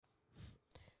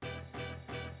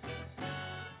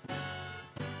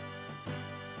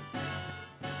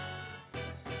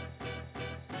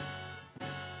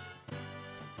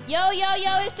Yo,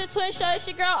 it's the Twin Show. It's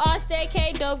your girl, Austin,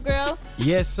 K Dope Girl.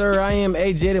 Yes, sir. I am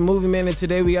AJ, the Movie Man, and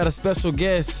today we got a special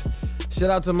guest. Shout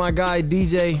out to my guy,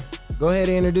 DJ. Go ahead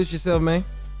and introduce yourself, man.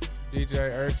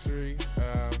 DJ Ursery,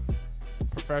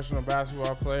 professional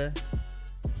basketball player.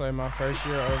 Played my first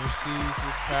year overseas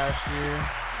this past year.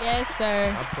 Yes,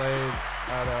 sir. I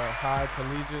played at a high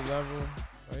collegiate level.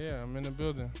 So, yeah, I'm in the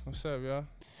building. What's up, y'all?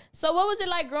 So what was it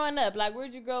like growing up? Like,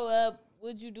 where'd you grow up?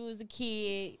 What'd you do as a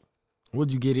kid?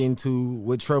 What'd you get into?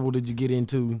 What trouble did you get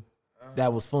into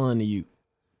that was fun to you?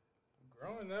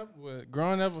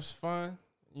 Growing up was fun.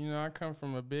 You know, I come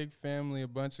from a big family, a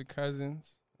bunch of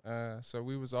cousins. So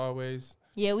we was always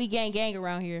we gang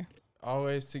around here.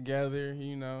 always together,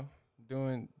 you know,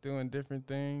 doing different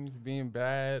things, being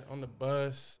bad on the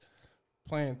bus,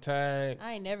 playing tag.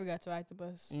 I ain't never got to ride the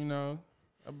bus. You know,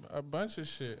 a bunch of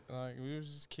shit. Like, we was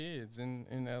just kids in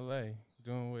L.A.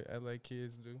 doing what L.A.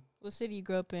 kids do. What city you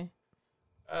grew up in?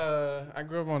 I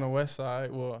grew up on the west side.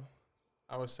 Well,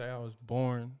 I would say I was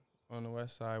born on the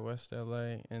west side, West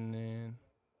L.A., and then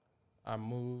I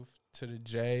moved to the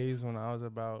Jays when I was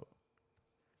about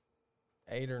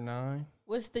 8 or 9.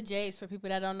 What's the J's for people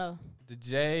that don't know? The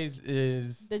Jays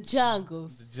is The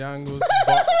Jungles. the Jungles,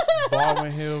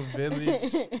 Baldwin Hill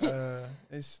Village.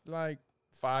 It's like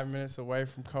 5 minutes away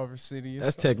from Culver City.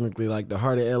 That's technically like the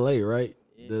heart of LA, right?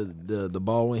 The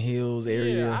Baldwin Hills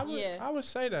area. Yeah, I would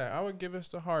say that. I would give us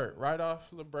the heart right off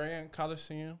La Brea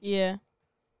Coliseum. Yeah.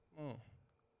 Mm.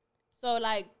 So,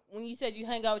 like, when you said you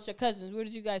hang out with your cousins, where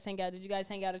did you guys hang out? Did you guys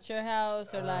hang out at your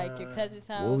house or, like, your cousin's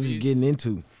house? What was you getting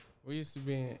into? We used to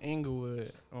be in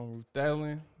Inglewood on Ruth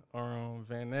Ellen or on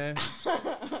Van Ness. We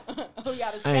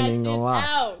gotta I ain't even scratch this gonna lie.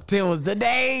 out. Them was the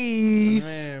days.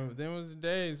 Man, them was the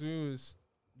days we was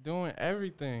doing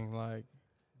everything, like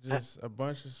just a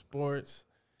bunch of sports.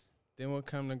 Then we'll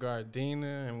come to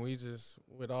Gardena and we just,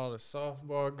 with all the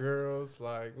softball girls,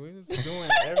 like, we was doing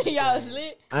everything. Y'all was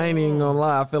lit. I ain't even gonna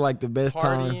lie. I feel like the best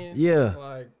time. Partying, Yeah.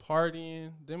 like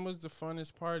partying. Them was the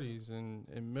funnest parties. And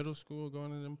in middle school, going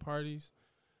to them parties,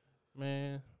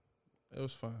 man, it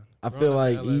was fun. I Growing feel up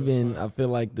in like LA was even fun. I feel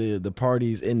like the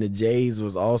parties in the Jays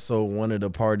was also one of the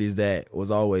parties that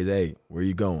was always, hey, where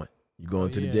you going? You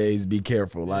going to the yeah. Jays? Be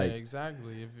careful. Yeah, Like,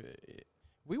 exactly.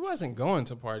 We wasn't going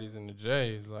to parties in the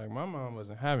Jays. Like, my mom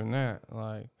wasn't having that.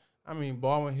 Like, I mean,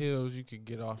 Baldwin Hills, you could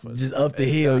get off of. just up the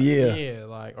hill, yeah. Yeah,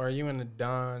 like, or you in the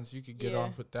Dons, you could get Yeah.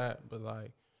 off with that. But,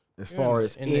 like, As you far in-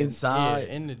 as in the- inside,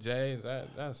 in the Jays,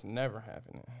 that's never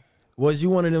happening. was you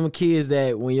one of them kids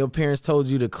that when your parents told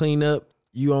you to clean up,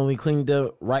 you only cleaned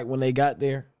up right when they got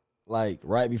there? Like,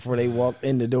 right before they walked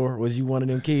in the door? Was you one of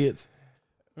them kids?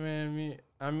 Man,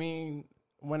 I mean,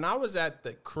 when I was at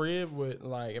the crib with,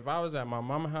 like, if I was at my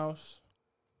mama's house,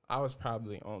 I was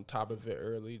probably on top of it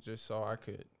early just so I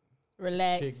could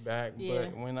Relax. kick back. Yeah.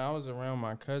 But when I was around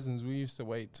my cousins, we used to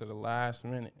wait to the last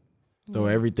minute. Throw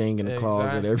everything in the closet,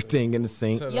 Exactly. everything in the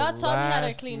sink. To the Y'all taught me how to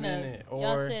last clean minute, up.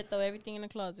 Y'all or said throw everything in the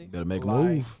closet. Better make a like-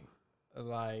 move.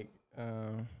 like,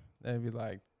 they'd be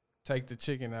like, take the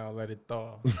chicken out, let it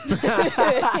thaw.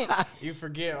 You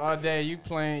forget all day, you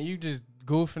playing, you just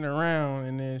goofing around,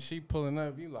 and then she pulling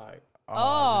up, you like, oh,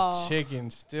 Oh. the chicken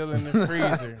still in the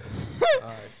freezer. All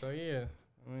right, so yeah,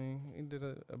 I mean, we did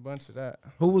a bunch of that.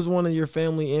 Who was one of your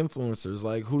family influencers?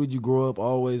 Like, who did you grow up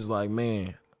always like,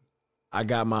 man, I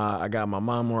got my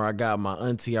mom, or I got my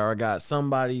auntie, or I got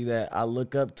somebody that I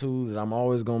look up to that I'm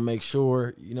always gonna make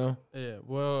sure, you know? Yeah,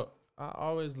 well, I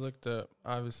always looked up,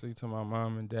 obviously, to my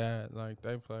mom and dad. Like,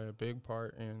 they play a big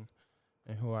part in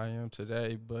who I am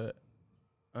today. But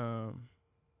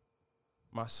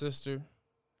my sister,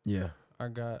 Yeah. I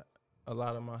got a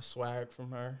lot of my swag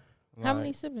from her. How Like,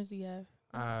 many siblings do you have?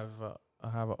 I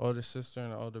have an older sister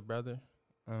and an older brother.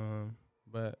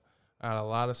 But I had a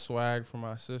lot of swag from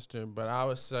my sister. But I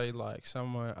would say, like,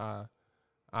 someone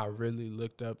I really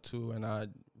looked up to and I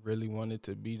really wanted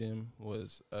to be them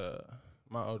was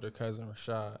my older cousin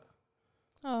Rashad.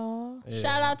 Oh, Yeah.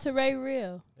 shout out to Ray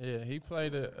Real. Yeah, he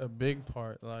played a big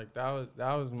part. Like, that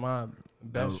was my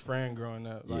best friend growing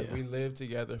up. Like, Yeah. we lived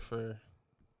together for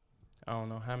I don't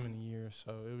know how many years.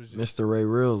 So it was just Mr. Ray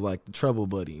Reel's like the trouble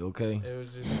buddy, okay? It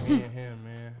was just me and him,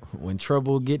 man. When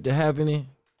trouble get to happening,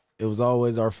 it was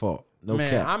always our fault. No Man,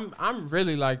 cap. I'm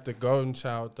really like the golden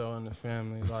child though in the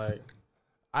family. Like,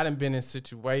 I done been in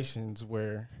situations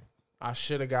where I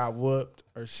should have got whooped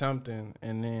or something,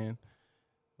 and then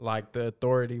like the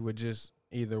authority would just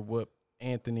either whoop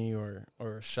Anthony or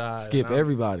Shad. Skip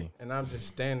everybody. And I'm just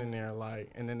standing there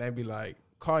like, and then they'd be like,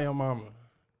 call your mama.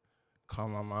 call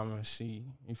my mama, she,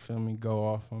 you feel me, go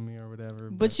off on me or whatever.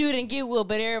 But you didn't get whooped,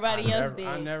 but everybody else did.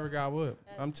 I never got whooped.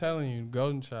 I'm telling you,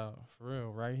 golden child, for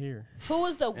real, right here. Who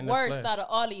was the In the worst flesh. out of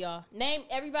all of y'all? Name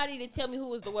everybody to tell me who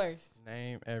was the worst.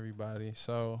 Name everybody.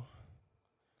 So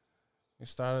it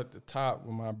started at the top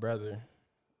with my brother.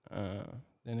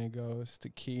 Then it goes to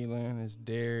Keelan, it's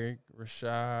Derek,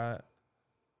 Rashad,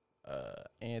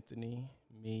 Anthony,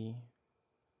 me,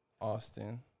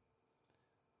 Austin.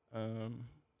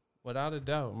 Without a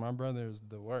doubt, my brother is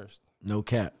the worst. No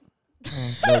cap.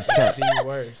 No cap. The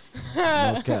worst.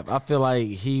 No cap. I feel like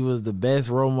he was the best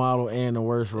role model and the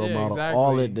worst role Yeah, model exactly.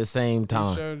 all at the same He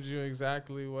time. showed you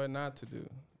exactly what not to do.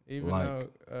 Even Like-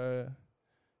 though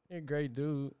he's a great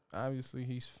dude. Obviously,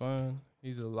 he's fun.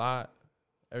 He's a lot.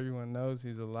 Everyone knows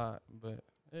he's a lot. But,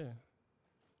 yeah.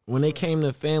 When it came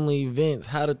to family events,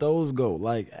 how did those go?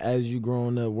 Like, as you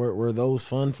growing up, were those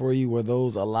fun for you? Were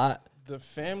those a lot? The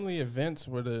family events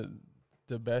were the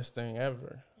best thing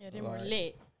ever. Yeah, they were Like,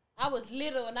 lit. I was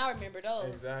little and I remember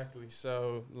those. Exactly.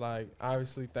 So, like,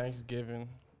 obviously Thanksgiving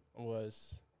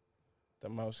was the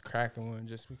most cracking one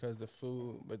just because the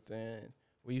food. But then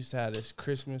we used to have this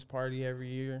Christmas party every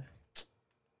year.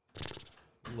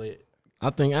 Lit. I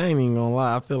think I ain't even gonna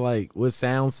lie. I feel like what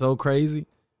sounds so crazy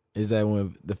is that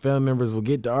when the family members will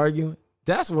get to arguing,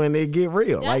 that's when they get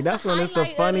real. That's when it's the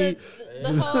funny.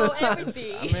 The whole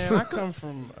everything. Man, I come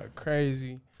from a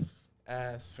crazy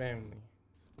ass family.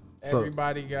 So-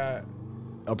 Everybody got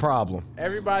a problem.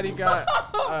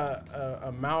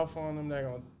 a mouth on them. They're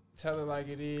gonna tell it like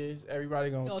it is. Everybody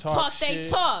gonna talk shit. They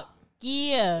talk.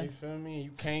 Yeah. You feel me?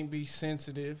 You can't be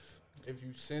sensitive. If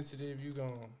you sensitive, you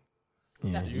gonna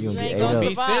Yeah, you, you gonna ain't get gonna ate be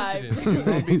up. survive. sensitive. You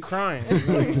gonna be crying.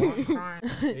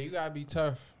 Yeah, you gotta be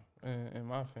tough in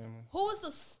my family. Who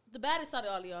was the baddest out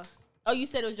of all of y'all? Oh, you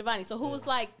said it was Giovanni. So who was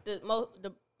like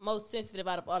the most sensitive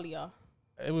out of all of y'all?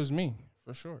 It was me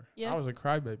for sure. Yeah. I was a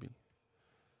crybaby.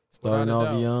 Starting Without a off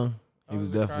doubt. young, he I was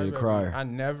a definitely a crybaby. crier. I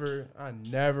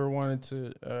never wanted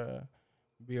to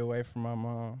be away from my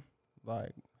mom,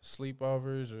 like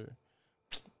sleepovers or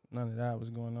none of that was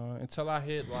going on until I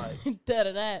hit like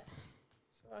That.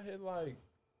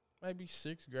 maybe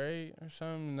 6th grade or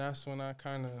something. And that's when I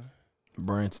kind of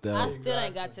Branched I out. still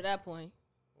ain't got to that point.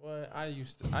 I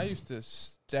used to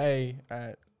stay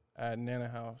at Nana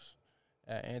house,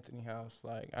 at Anthony house.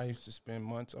 Like I used to spend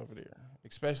months over there,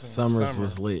 especially in Summers summer.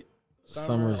 was lit.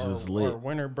 Summers was Or lit.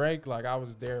 winter break, like I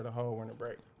was there the whole winter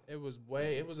break. It was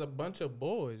a bunch of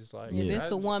boys. Like Yeah, Yeah.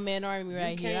 this a one man army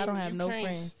right here. I don't have no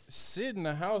friends. Sit in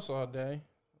the house all day.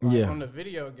 Like, Yeah. on the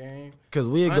video game. Because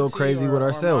we'd go Auntie crazy with or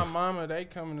ourselves. my mama, they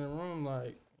come in the room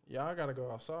like, y'all gotta go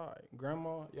outside.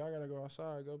 Grandma, y'all gotta go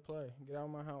outside, go play. Get out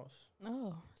of my house.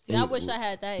 Oh, see, I wish I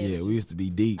had that. Yeah, energy. we used to be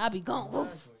deep. I'd be gone. Woo.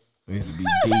 We used to be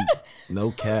deep.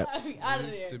 No cap. I'd be out of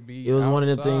Used to there. be It was one of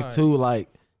the things outside. too. Like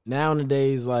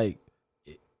nowadays, like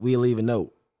we leave a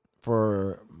note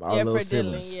for our Yeah, little for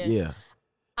Dylan, siblings. yeah. Yeah,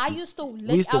 I used to look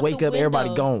we used to out wake the up, everybody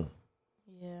window. gone.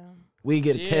 Yeah. We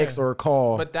get a Yeah. text or a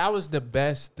call. But that was the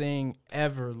best thing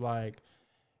ever. Like,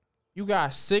 you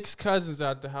got 6 cousins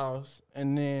at the house,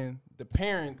 and then the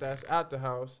parent that's at the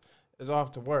house is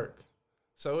off to work.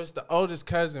 So it's the oldest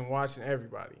cousin watching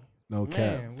everybody. no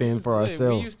cap. Man, we Fend was for lit.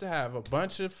 ourselves. We used to have a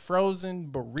bunch of frozen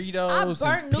I burritos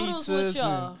burnt and noodles with pizzas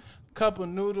y'all. and cup of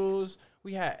noodles.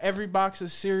 We had every box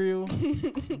of cereal,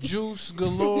 juice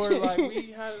galore. Like,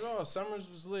 we had it all. Summers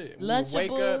was lit. We would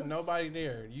wake up, Lunchables. nobody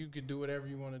there. You could do whatever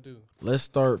you want to do. Let's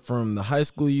start from the high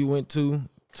school you went to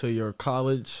your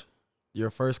college, your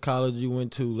first college you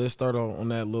went to. Let's start on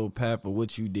that little path of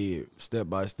what you did step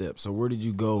by step. So where did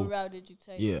you What go? route did you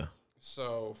take? Yeah.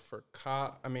 So for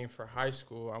for high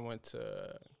school, I went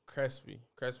to Crespi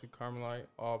Carmelite,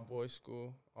 all boys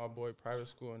school, all boy private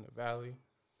school in the Valley.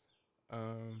 I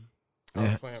was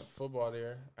Yeah. playing football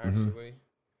there actually,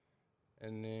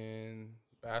 and then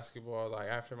basketball. Like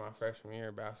after my freshman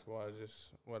year, basketball is just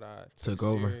what I Took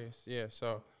over. serious. Yeah.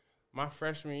 So my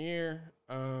freshman year,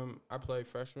 I played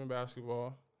freshman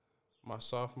basketball. My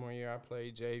sophomore year, I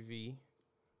played JV.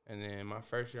 And then my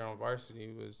first year on varsity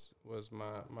was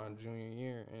my junior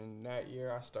year. And that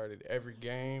year I started every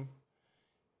game.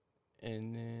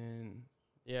 And then,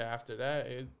 yeah, after that,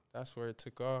 that's where it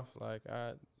took off. Like,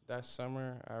 that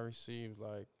summer, I received,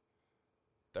 like,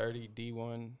 30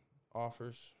 D1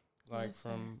 offers, like, Yes, sir.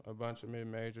 from a bunch of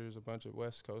mid-majors, a bunch of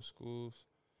West Coast schools.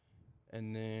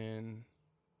 And then,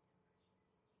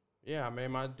 yeah, I made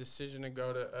my decision to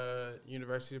go to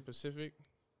University of Pacific.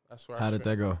 That's where How did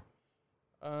that go?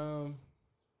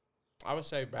 I would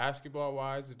say basketball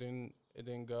wise, it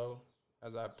didn't go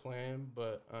as I planned,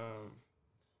 but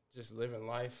just living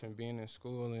life and being in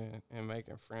school and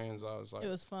making friends. I was like, It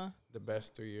was fun. the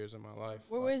best 3 years of my life.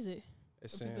 Where like, is it?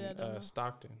 It's for in people that don't know?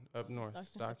 Stockton, up north,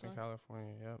 Stockton,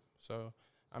 California. Yep. So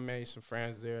I made some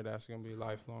friends there. That's gonna be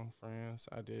lifelong friends.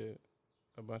 I did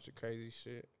a bunch of crazy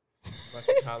shit, a bunch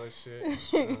of college shit.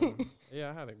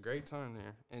 Yeah, I had a great time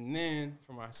there. And then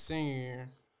for my senior year,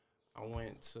 I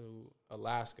went to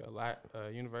Alaska,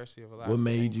 University of Alaska. What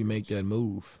made you Anchorage. make that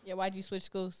move? Yeah, why'd you switch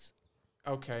schools?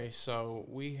 Okay, so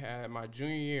we had my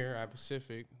junior year at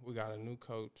Pacific. We got a new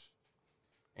coach,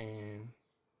 and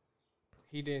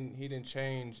he didn't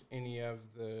change any of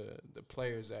the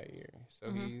players that year.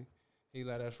 So he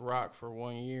let us rock for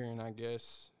 1 year, and I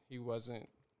guess he wasn't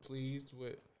pleased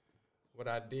with what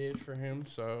I did for him.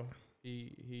 So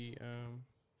he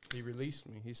released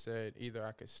me. He said either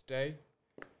I could stay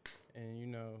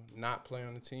and not play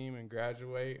on the team and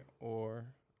graduate, or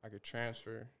I could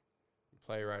transfer and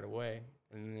play right away.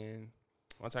 And then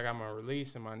once I got my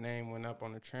release and my name went up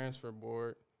on the transfer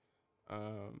board,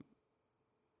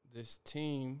 this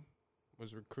team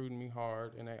was recruiting me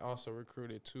hard, and they also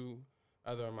recruited 2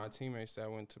 other of my teammates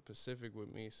that went to Pacific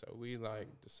with me. So we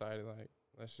decided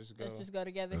let's just go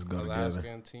together. Let's go Alaska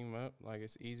together. and team up.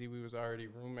 It's easy. We was already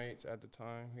roommates at the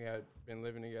time. We had been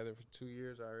living together for 2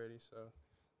 years already, so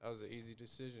that was an easy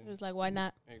decision. It was like, why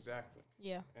not? Exactly.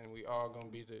 Yeah. And we all gonna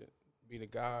be the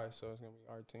guys, so it's gonna be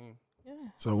our team. Yeah.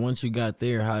 So once you got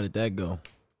there, how did that go?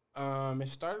 It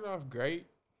started off great.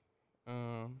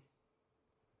 It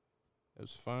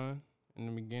was fun in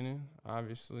the beginning.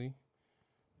 Obviously,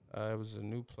 it was a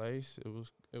new place.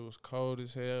 It was cold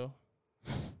as hell.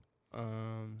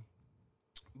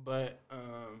 But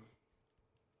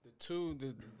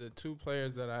the two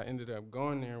players that I ended up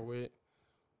going there with,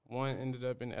 one ended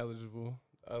up ineligible.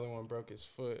 The other one broke his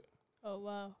foot. Oh,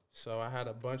 wow. So I had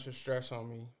a bunch of stress on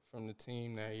me from the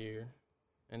team that year.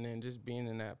 And then just being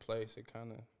in that place,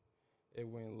 it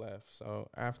went left. So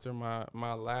after my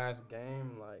last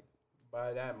game,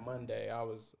 by that Monday, I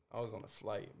was on a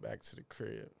flight back to the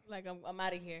crib. Like, I'm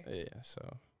out of here. Yeah,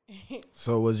 so.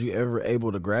 So was you ever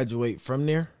able to graduate from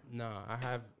there? No, I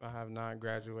have not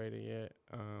graduated yet.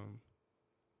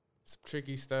 Some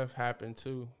tricky stuff happened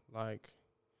too.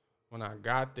 When I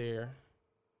got there,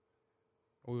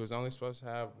 we was only supposed to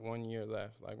have 1 year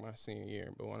left, my senior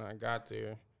year. But when I got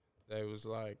there, they was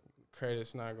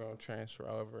credit's not gonna transfer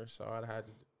over. So I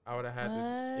would have had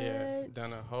to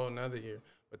done a whole nother year.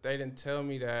 But they didn't tell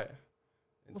me that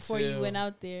before you went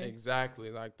out there. Exactly.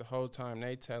 The whole time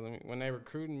they telling me, when they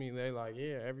recruiting me, they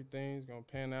yeah, everything's gonna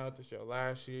pan out. This your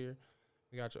last year.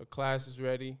 We got your classes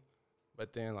ready.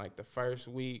 But then the first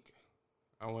week,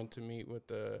 I went to meet with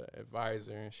the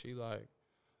advisor, and she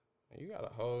you got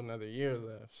a whole nother year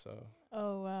left. So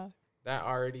oh, wow. That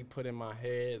already put in my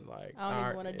head I don't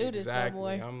even want to do this no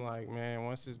more. I'm man,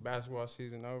 once this basketball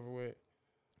season over with,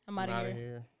 I'm out of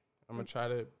here. I'm gonna try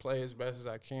to play as best as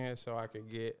I can so I could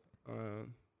get a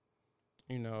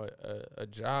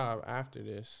job after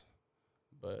this.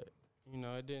 But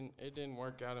it didn't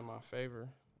work out in my favor.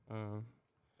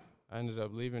 I ended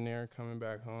up leaving there, coming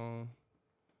back home.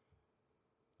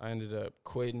 I ended up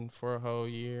quitting for a whole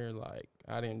year.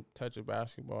 I didn't touch a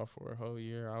basketball for a whole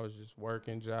year. I was just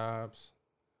working jobs.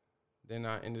 Then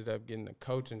I ended up getting a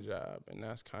coaching job, and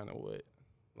that's kind of what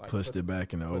pushed it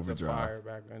back in the overdrive. The fire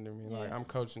back under me. Yeah. I'm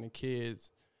coaching the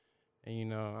kids,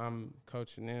 and I'm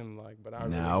coaching them. But I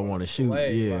I want to shoot.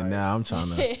 play. Yeah, now I'm trying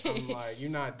to. I'm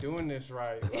you're not doing this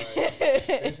right.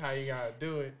 This how you gotta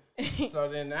do it. So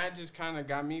then that just kind of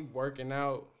got me working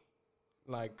out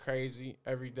crazy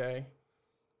every day.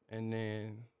 And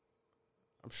then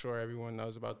I'm sure everyone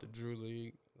knows about the Drew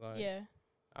League. Yeah.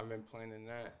 I've been playing in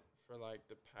that for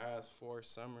the past 4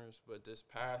 summers, but this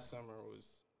past summer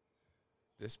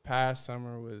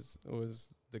was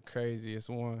the craziest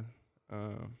one.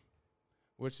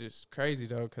 Which is crazy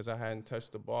though, because I hadn't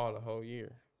touched the ball the whole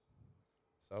year.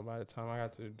 So by the time I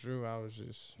got to the Drew, I was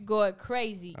just going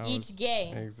crazy each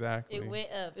game. Exactly. It went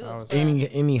up. It was fun.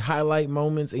 Any highlight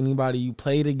moments? Anybody you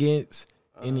played against?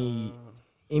 Any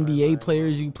NBA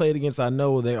players you played against? I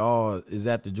know they all is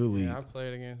at the Drew League. Yeah, I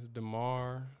played against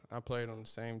DeMar. I played on the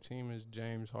same team as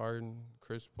James Harden,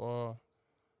 Chris Paul.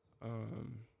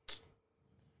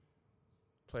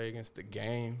 Play against The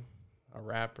Game, a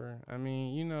rapper. I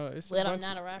mean, it's I'm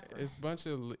not a rapper. It's a bunch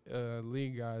of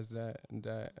league guys that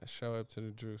show up to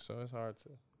the Drew, so it's hard to.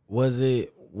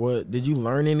 Did you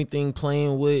learn anything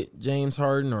playing with James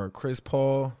Harden or Chris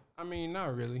Paul? I mean,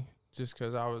 not really. Just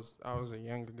because I was a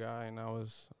younger guy and I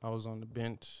was on the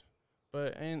bench,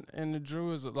 but and the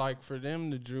Drew is for them,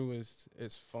 the Drew is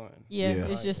fun. Yeah.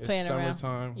 It's just it's playing around.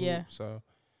 summertime. Yeah. Hoop, so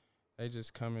They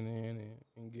just coming in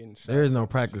and getting shots. There is no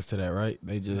practice to that, right?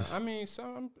 They No, just I mean,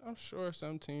 I'm sure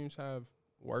some teams have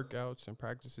workouts and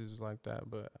practices like that,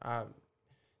 but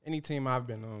any team I've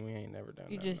been on, we ain't never done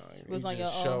You that. just No. was You on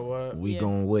just your show own. up. we Yeah.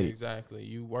 going with it. Exactly.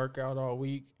 You work out all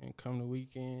week and come the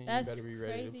weekend, That's you better be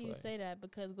ready crazy to you play. say that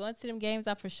because going to them games,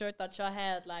 I for sure thought y'all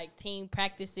had like team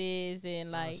practices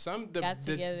and like got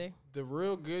together. The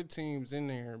real good teams in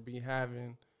there be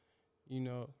having,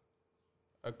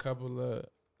 a couple of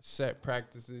set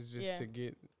practices just Yeah. to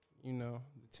get, the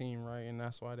team right, and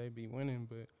that's why they be winning.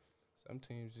 But some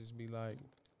teams just be like,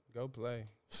 go play.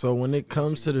 So when it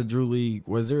comes to the Drew League,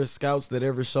 was there scouts that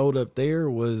ever showed up there?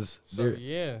 Was there?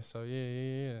 Yeah.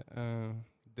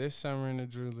 This summer in the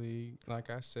Drew League,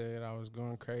 like I said, I was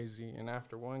going crazy. And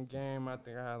after one game, I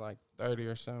think I had like 30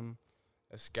 or something.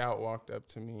 A scout walked up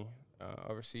to me,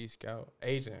 overseas scout,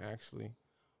 agent actually,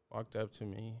 walked up to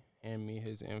me, handed me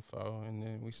his info, and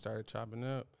then we started chopping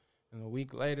up. And a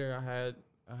week later,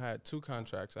 I had 2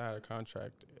 contracts. I had a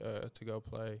contract to go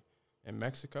play in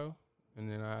Mexico, and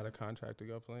then I had a contract to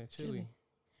go play in Chile.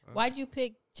 Why'd you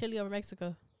pick Chile over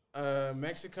Mexico?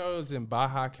 Mexico is in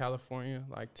Baja, California,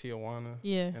 like Tijuana.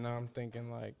 Yeah. And I'm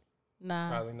thinking like Nah.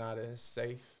 probably not as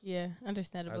safe Yeah, as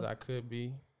understandable. I could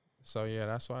be. So yeah,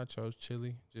 that's why I chose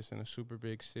Chile, just in a super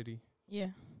big city.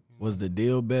 Yeah, Was the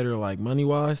deal better, like money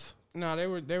wise? No, they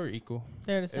were equal.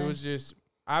 they're the same. It was just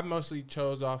I mostly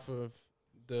chose off of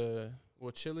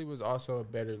Chile was also a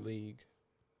better league.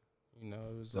 It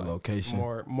was The like location.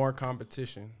 more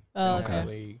competition Oh, in that okay.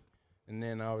 league. And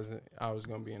then I was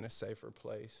gonna be in a safer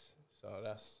place. So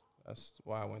that's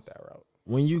why I went that route.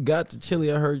 When you got to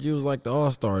Chile, I heard you was like the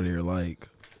all-star there. Like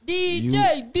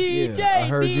DJ. I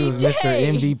heard you was Mr.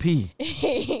 MVP.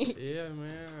 Yeah,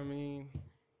 man. I mean,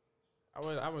 I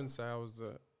wouldn't say I was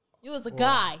the. You was a Well,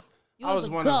 guy. You I was was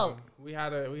a one goat. of them. We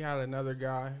had another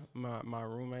guy, my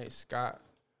roommate Scott,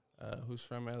 who's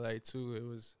from LA too.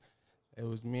 It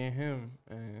was me and him,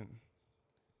 and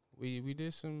we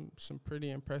did some pretty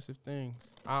impressive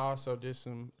things. I also did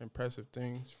some impressive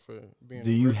things for being. Do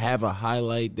a you rookie. have a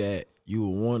highlight that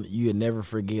you'd never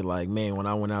forget? Like, man, when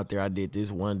I went out there, I did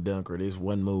this one dunk or this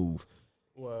one move.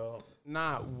 Well,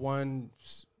 not one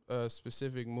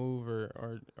specific move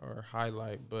or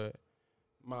highlight, but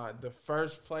the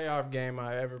first playoff game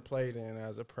I ever played in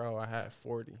as a pro, I had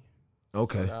 40.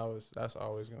 Okay. So that's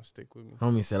always gonna stick with me.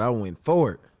 Homie said I went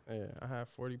forward. Yeah, I had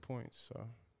 40 points, so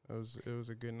it was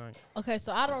a good night. Okay,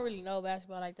 so I don't really know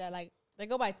basketball like that. Like they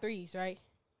go by threes, right?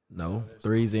 No,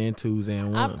 3s and 2s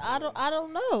and 1s. I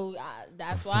don't know.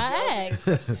 That's why I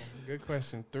asked. Good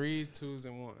question. 3s, 2s,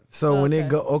 and 1s. So when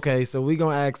Okay. so we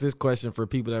gonna ask this question for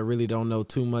people that really don't know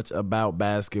too much about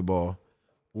basketball.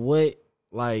 What,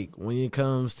 like, when it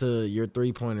comes to your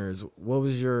 3-pointers, what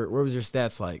was your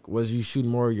stats like? Was you shooting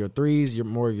more of your 3s,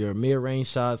 more of your mid-range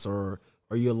shots, or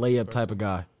are you a layup type of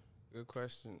guy? Good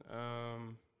question.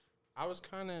 I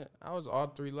was all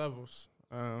 3 levels.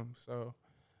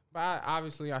 But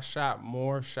obviously I shot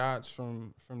more shots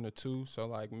from the 2, so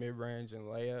like mid range and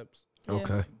layups. Yeah.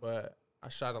 Okay. But I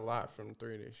shot a lot from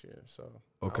 3 this year, so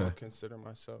Okay. I would consider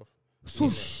myself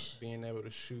Swoosh. being able to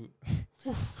shoot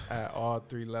at all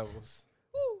 3 levels.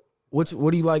 What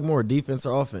do you like more, defense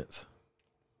or offense?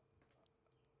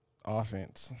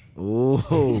 Offense. Ooh.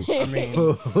 I mean,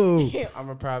 Ooh. I'm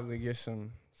gonna probably get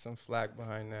some flack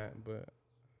behind that, but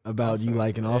About you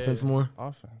liking offense yeah, more?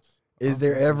 Offense. Is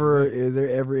there Offense is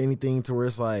ever anything to where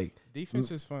it's like, defense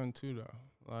is fun too,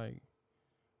 though. Like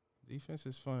defense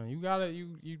is fun.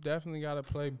 You definitely gotta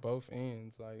play both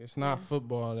ends. Like it's not Yeah.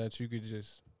 football that you could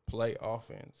just play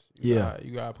offense. Yeah.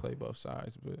 You gotta play both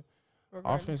sides, but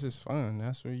Regardless. offense is fun.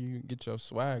 That's where you get your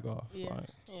swag off. Yeah. Like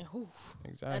Yeah. Oof. Under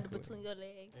exactly. between your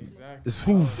legs. Exactly.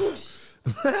 it's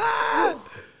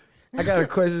I got a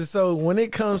question. So when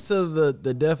it comes to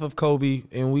the death of Kobe,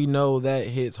 and we know that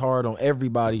hits hard on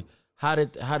everybody, how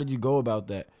did you go about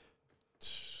that?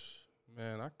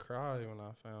 Man, I cried when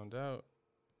I found out.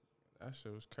 That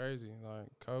shit was crazy. Like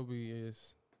Kobe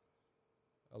is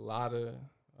a lot of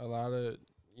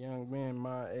young men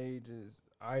my age is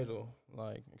idol.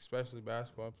 Like especially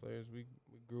basketball players. We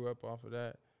grew up off of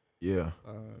that. Yeah.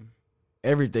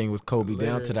 Everything was Kobe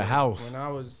down to the Literally, house.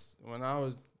 When I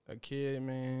was a kid,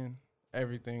 man,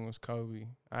 everything was Kobe.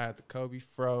 I had the Kobe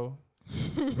fro,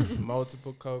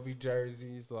 multiple Kobe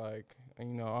jerseys. Like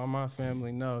all my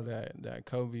family know that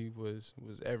Kobe was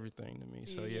everything to me.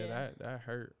 So yeah, that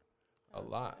hurt a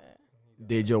lot.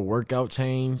 Did your workout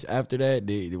change after that?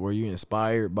 Were you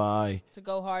inspired by? To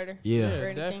go harder. Yeah. Or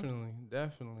anything?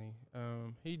 Definitely.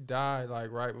 He died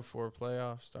like right before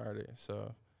playoffs started,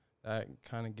 so that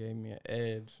kind of gave me an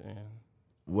edge. And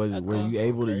Were you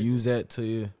able to use that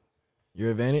to?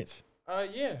 Your advantage?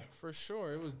 Yeah, for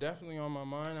sure. It was definitely on my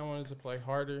mind. I wanted to play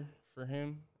harder for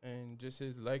him and just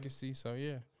his legacy. So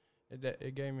yeah,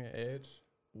 it gave me an edge.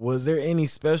 Was there any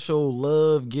special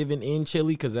love given in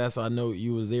Chile? Because that's I know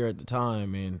you was there at the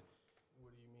time, and What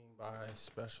do you mean by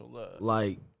special love?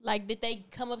 like Like, did they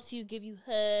come up to you, give you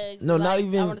hugs? No, like, not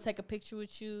even- I want to take a picture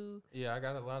with you. Yeah, I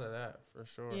got a lot of that for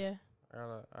sure. Yeah,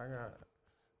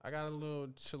 I got a little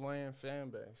Chilean fan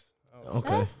base. Okay.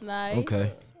 that's nice. Okay.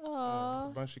 A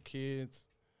Aww. bunch of kids.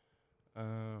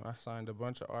 I signed a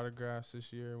bunch of autographs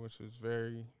this year, which was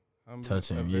very humbling.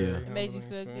 Touching, a yeah. very It made you humbling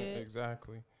feel experience. good.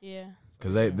 Exactly. Yeah.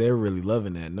 because they're really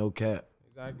loving that. No cap.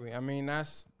 Exactly. I mean,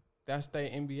 that's their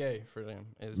NBA for them.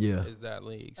 Yeah. Is that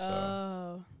league? So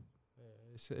Oh.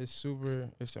 yeah, it's super.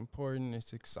 It's important.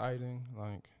 It's exciting.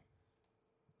 Like,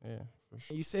 yeah, for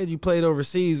sure. You said you played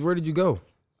overseas. Where did you go?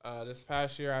 This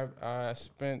past year, I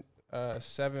spent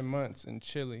 7 months in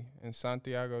Chile, in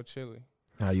Santiago, Chile.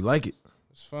 How you like it?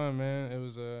 It was fun, man. It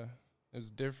was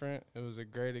different. It was a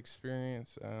great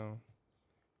experience. I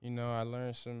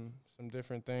learned some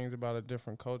different things about a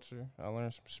different culture. I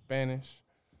learned some Spanish.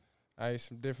 I ate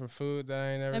some different food that I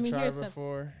ain't Let never me hear tried some.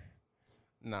 before.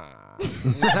 Nah,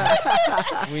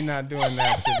 we not doing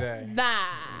that today. Nah.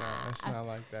 Nah, it's not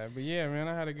like that. But yeah, man,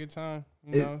 I had a good time.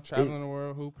 Traveling the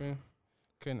world, hooping.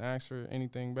 Couldn't ask for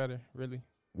anything better, really.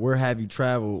 Where have you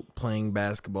traveled playing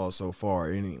basketball so far?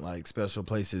 Any like special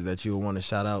places that you would want to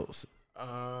shout out?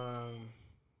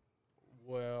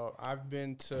 Well, I've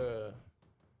been to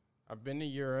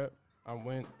Europe. I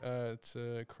went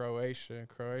to Croatia.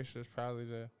 Croatia is probably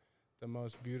the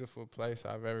most beautiful place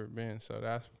I've ever been. So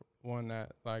that's one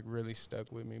that like really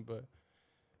stuck with me. But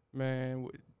man,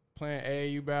 playing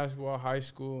AAU basketball, high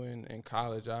school and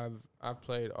college, I've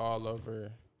played all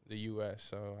over the U.S.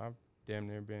 So I've damn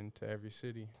near been to every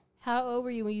city. How old were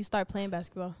you when you started playing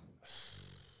basketball?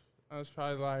 I was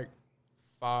probably like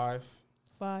 5.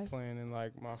 5. Playing in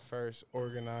like my first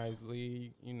organized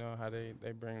league. You know how they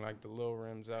bring like the little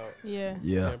rims out. Yeah.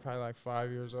 Yeah. Probably like 5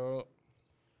 years old.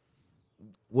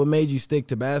 What made you stick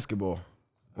to basketball?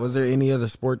 Was there any other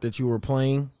sport that you were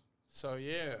playing? So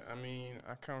yeah, I mean,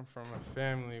 I come from a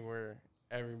family where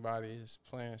everybody is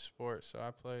playing sports. So I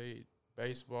played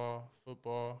baseball,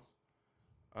 football.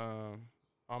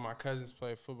 All my cousins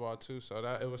played football too. So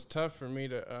that it was tough for me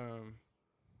to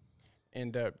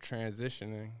end up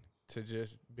transitioning to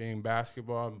just being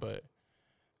basketball. But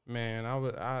man,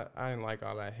 I didn't like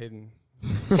all that hitting.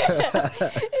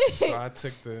 So I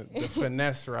took the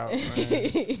finesse route,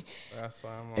 man. That's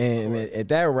why I'm on And court. at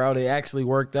that route, it actually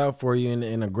worked out for you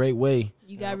in a great way.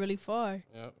 You got really far.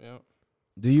 Yep.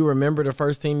 Do you remember the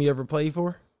first team you ever played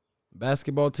for?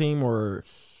 Basketball team or?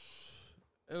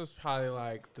 It was probably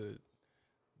like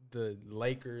the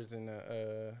Lakers and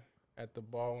the at the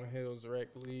Baldwin Hills Rec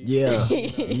League. Yeah.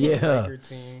 Yeah. Laker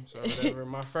teams or whatever.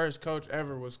 My first coach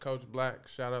ever was Coach Black.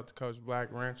 Shout out to Coach Black,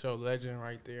 Rancho legend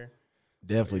right there.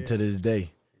 Definitely to this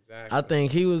day. Exactly. I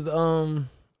think he was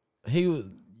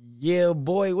yeah,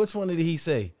 boy. Which one did he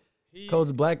say? Coach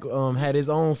Black had his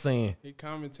own saying. He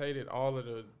commentated all of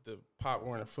the Pop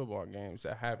Warner football games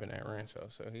that happened at Rancho,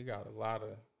 so he got a lot of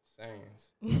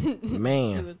sayings. He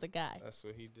Man, was the guy. That's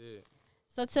what he did.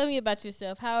 So tell me about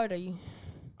yourself. How old are you?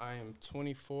 I am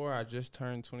 24. I just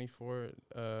turned 24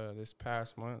 this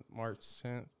past month, March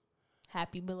 10th.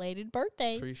 Happy belated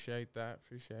birthday. Appreciate that.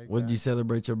 what did you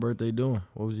celebrate your birthday doing?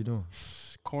 What was you doing?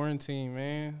 Quarantine,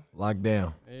 man.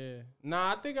 Lockdown. Yeah.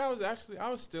 Nah, I think I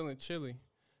was still in Chile.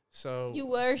 So You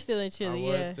were still in Chile, I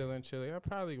was yeah. still in Chile. I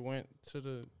probably went to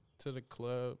the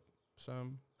club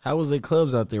some. How was the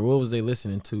clubs out there? What was they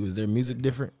listening to? Is their music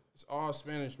different? It's all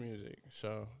Spanish music.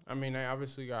 So, I mean, they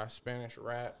obviously got Spanish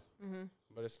rap, Mm-hmm.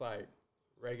 but it's like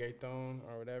reggaeton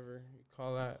or whatever you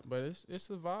call that. But it's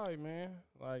a vibe, man.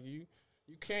 Like you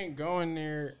can't go in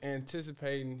there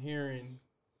anticipating hearing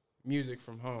music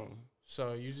from home.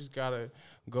 So you just gotta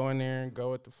go in there and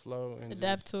go with the flow and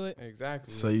Adapt to it.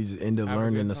 Exactly. So you just end up Have a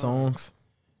learning good the time. songs?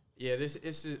 Yeah,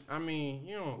 I mean,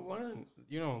 you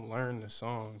don't learn the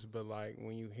songs, but like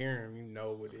when you hear them, you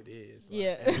know what it is. Like,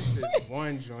 Yeah. and it's this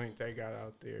one joint they got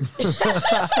out there, it's a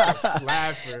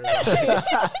slapper,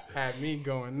 like, had me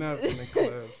going up in the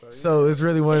club. So it's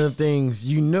really one of the things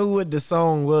you knew what the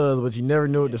song was, but you never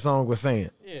knew what the song was saying.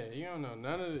 yeah, you don't know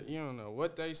none of you don't know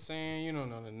what they saying, you don't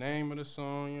know the name of the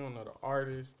song, you don't know the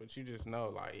artist, but you just know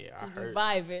like, yeah,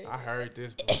 I heard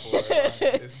this before. Like,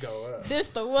 let's go up. This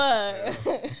the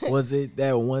one. Was it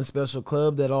that one special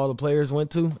club that all the players went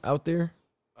to out there?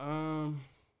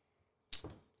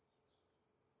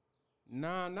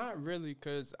 Nah, not really,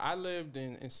 because I lived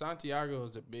in Santiago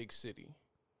is a big city.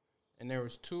 and there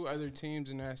was 2 other teams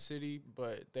in that city,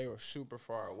 but they were super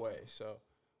far away. So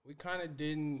we kind of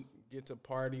didn't get to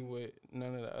party with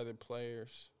none of the other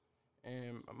players.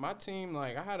 And my team,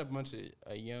 like, I had a bunch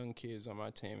of young kids on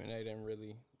my team, and they didn't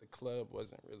really – the club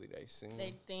wasn't really their scene.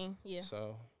 They thing, yeah.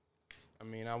 So, I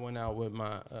mean, I went out with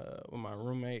my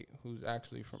roommate who's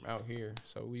actually from out here.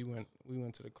 So we went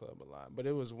to the club a lot. But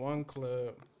it was one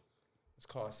club. It's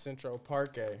called Central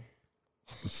Parquet.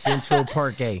 Central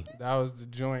Parquet. That was the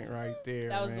joint right there.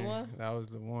 That was the one? That was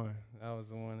the one. That was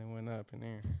the one that went up in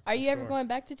there. Are you ever going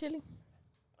back to Chile?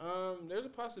 There's a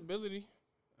possibility.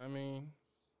 I mean,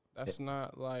 that's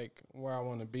not like where I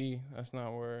want to be. That's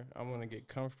not where I want to get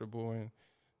comfortable and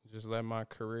just let my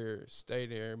career stay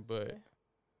there. But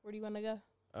where do you want to go?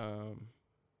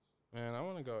 Man, I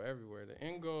want to go everywhere. The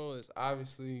end goal is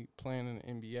obviously playing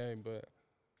in the NBA, but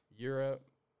Europe,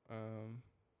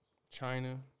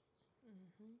 China.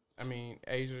 I mean,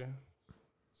 Asia.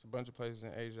 It's a bunch of places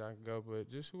in Asia I can go,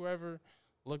 but just whoever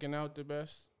looking out the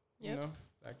best, you know,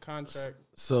 that contract.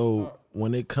 So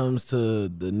when it comes to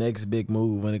the next big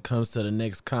move, when it comes to the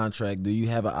next contract, do you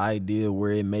have an idea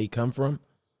where it may come from?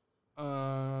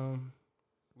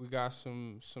 We got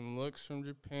some looks from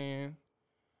Japan.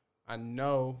 I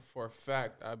know for a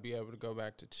fact I'd be able to go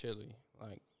back to Chile,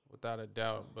 like, without a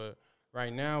doubt. But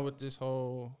right now with this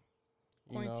whole,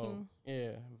 quarantine,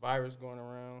 virus going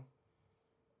around,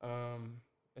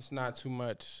 it's not too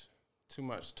much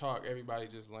talk. Everybody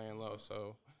just laying low.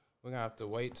 So we're going to have to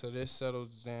wait till this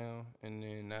settles down, and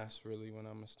then that's really when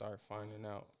I'm going to start finding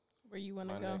out where you want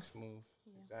to go. My next move.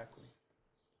 Yeah. Exactly.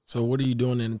 So what are you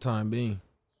doing in the time being?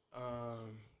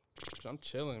 I'm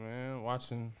chilling, man,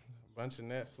 watching a bunch of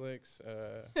Netflix,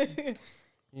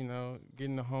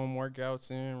 getting the home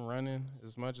workouts in, running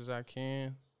as much as I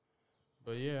can.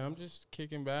 But, yeah, I'm just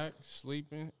kicking back,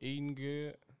 sleeping, eating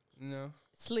good,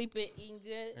 Sleeping, eating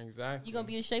good. Exactly. You going to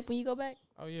be in shape when you go back?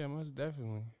 Oh, yeah, most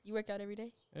definitely. You work out every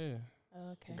day? Yeah.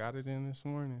 Oh, okay. Got it in this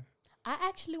morning. I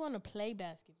actually want to play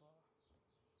basketball.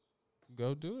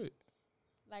 Go do it.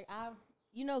 Like,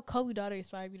 Kobe's daughter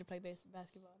inspired me to play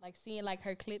basketball. Like, seeing, like,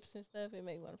 her clips and stuff, it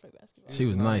made me want to play basketball. She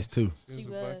was nice, too. She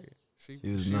was. She was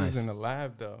nice. She was in the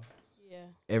lab, though. Yeah.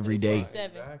 Every day.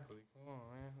 Exactly. Come on,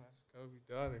 man. That's Kobe's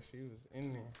daughter. She was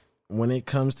in there. When it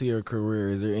comes to your career,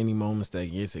 is there any moments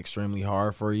that gets extremely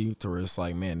hard for you to where it's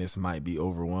like, man, this might be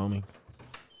overwhelming?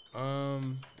 Let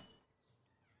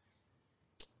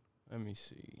me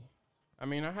see. I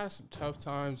mean, I had some tough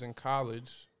times in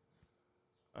college,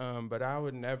 but I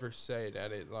would never say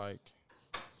that it like.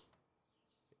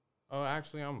 Oh,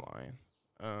 actually, I'm lying.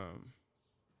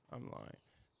 I'm lying.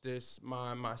 This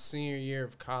my senior year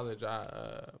of college,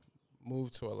 I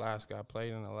moved to Alaska. I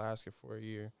played in Alaska for a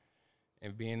year.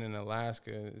 And being in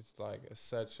Alaska is like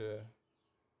such a,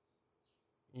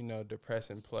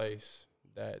 depressing place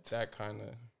that kind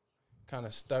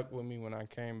of stuck with me when I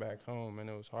came back home, and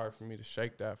it was hard for me to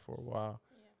shake that for a while.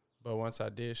 Yeah. But once I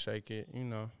did shake it,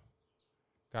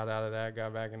 got out of that,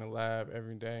 got back in the lab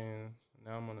every day, and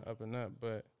now I'm on the up and up.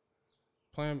 But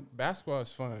playing basketball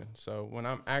is fun. So when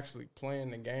I'm actually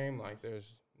playing the game, like,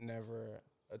 there's never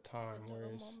a time where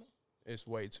it's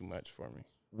way too much for me.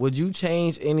 Would you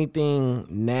change anything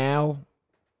now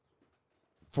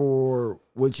for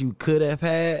what you could have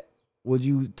had? Would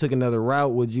you took another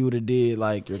route? Would you have did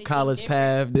like your college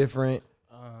path different?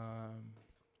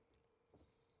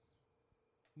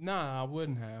 Nah, I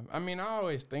wouldn't have. I mean, I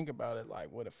always think about it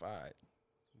like, what if I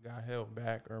got held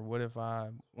back, or what if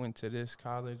I went to this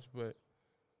college? But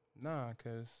nah,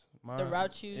 because the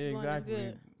route you want is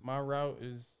good. My route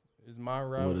is my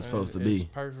route. What it's supposed to be. It's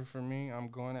perfect for me. I'm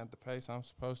going at the pace I'm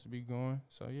supposed to be going.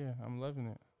 So, yeah, I'm loving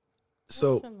it.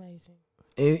 So, that's amazing.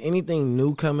 Anything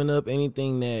new coming up?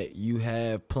 Anything that you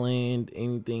have planned?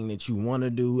 Anything that you want to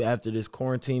do after this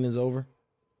quarantine is over?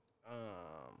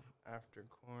 After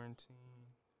quarantine?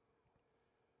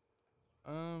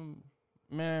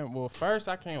 Man, well, first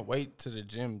I can't wait till the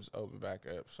gyms open back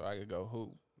up so I could go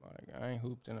hoop. Like, I ain't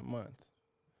hooped in a month.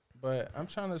 But I'm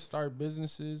trying to start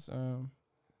businesses.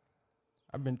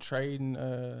 I've been trading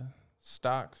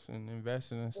stocks and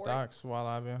investing in stocks while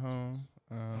I've been home.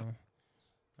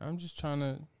 I'm just trying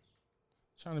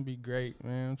to be great,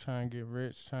 man. I'm trying to get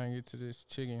rich, trying to get to this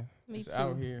chicken. Me too.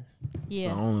 Out here. Yeah.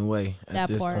 It's the only way at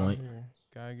this point.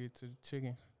 Gotta get to the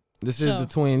chicken. This is the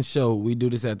Twin Show. We do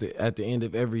this at the end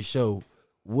of every show.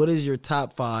 What is your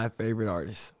top 5 favorite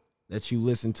artists that you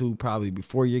listen to probably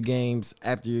before your games,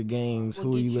 after your games?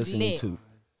 Who are you listening to?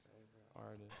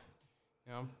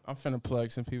 I'm finna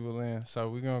plug some people in. So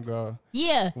we're gonna go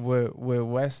Yeah. with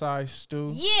Westside Stu.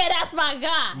 Yeah, that's my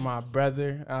guy. My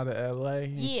brother out of LA.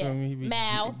 You feel me? He be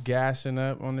Mouse. gassing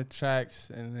up on the tracks.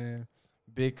 And then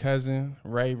big cousin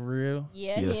Ray Real.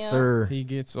 Yeah, Yes, him. sir. He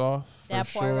gets off for That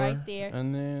part sure. right there.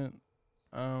 And then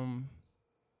I'm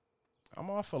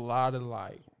off a lot of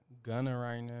like Gunna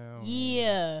right now.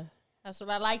 Yeah. That's what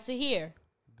I like to hear.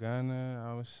 Gunna,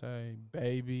 I would say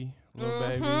Baby, Lil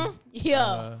Baby.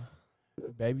 Yeah.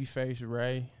 Babyface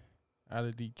Ray out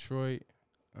of Detroit.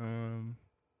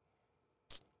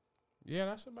 Yeah,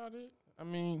 that's about it. I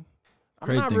mean, I'm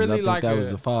Crazy not thing, really I think like that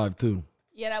was the 5 too.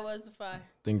 Yeah, that was the 5.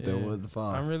 Think that Yeah. was the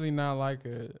 5. I'm really not like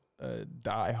a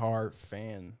die-hard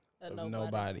fan of Nobody.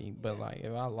 nobody. But like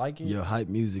if I like it, Your hype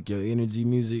music, your energy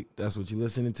music, that's what you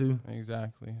listening to?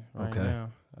 exactly. Right Okay.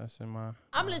 now, that's in my.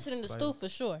 I'm listening to Stu for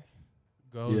sure.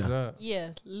 Goes Yeah. up. Yeah,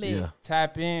 lit. Yeah.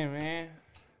 Tap in, man.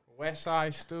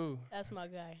 Westside Stu. That's my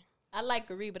guy. I like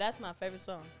Kariba. That's my favorite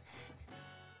song.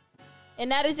 And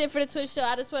that is it for the Twitch show.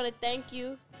 I just want to thank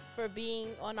you for being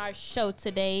on our show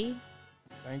today.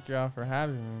 Thank y'all for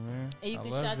having me, man. And you I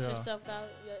can love shout y'all. yourself out.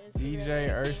 Your Instagram DJ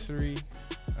and Ursery.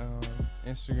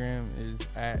 Instagram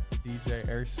is at DJ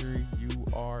Ursery,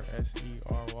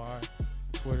 URSERY.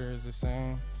 Twitter is the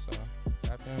same. So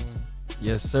tap in with me.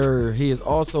 Yes, sir. He is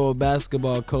also a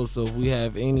basketball coach. So if we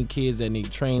have any kids that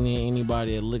need training,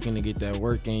 anybody that looking to get that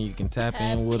work in, you can tap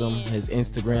in with him. His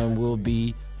Instagram will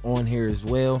be on here as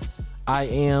well. I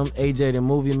am AJ the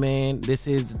Movie Man. This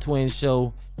is the Twin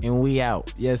Show, and we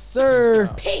out. Yes, sir.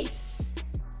 Peace.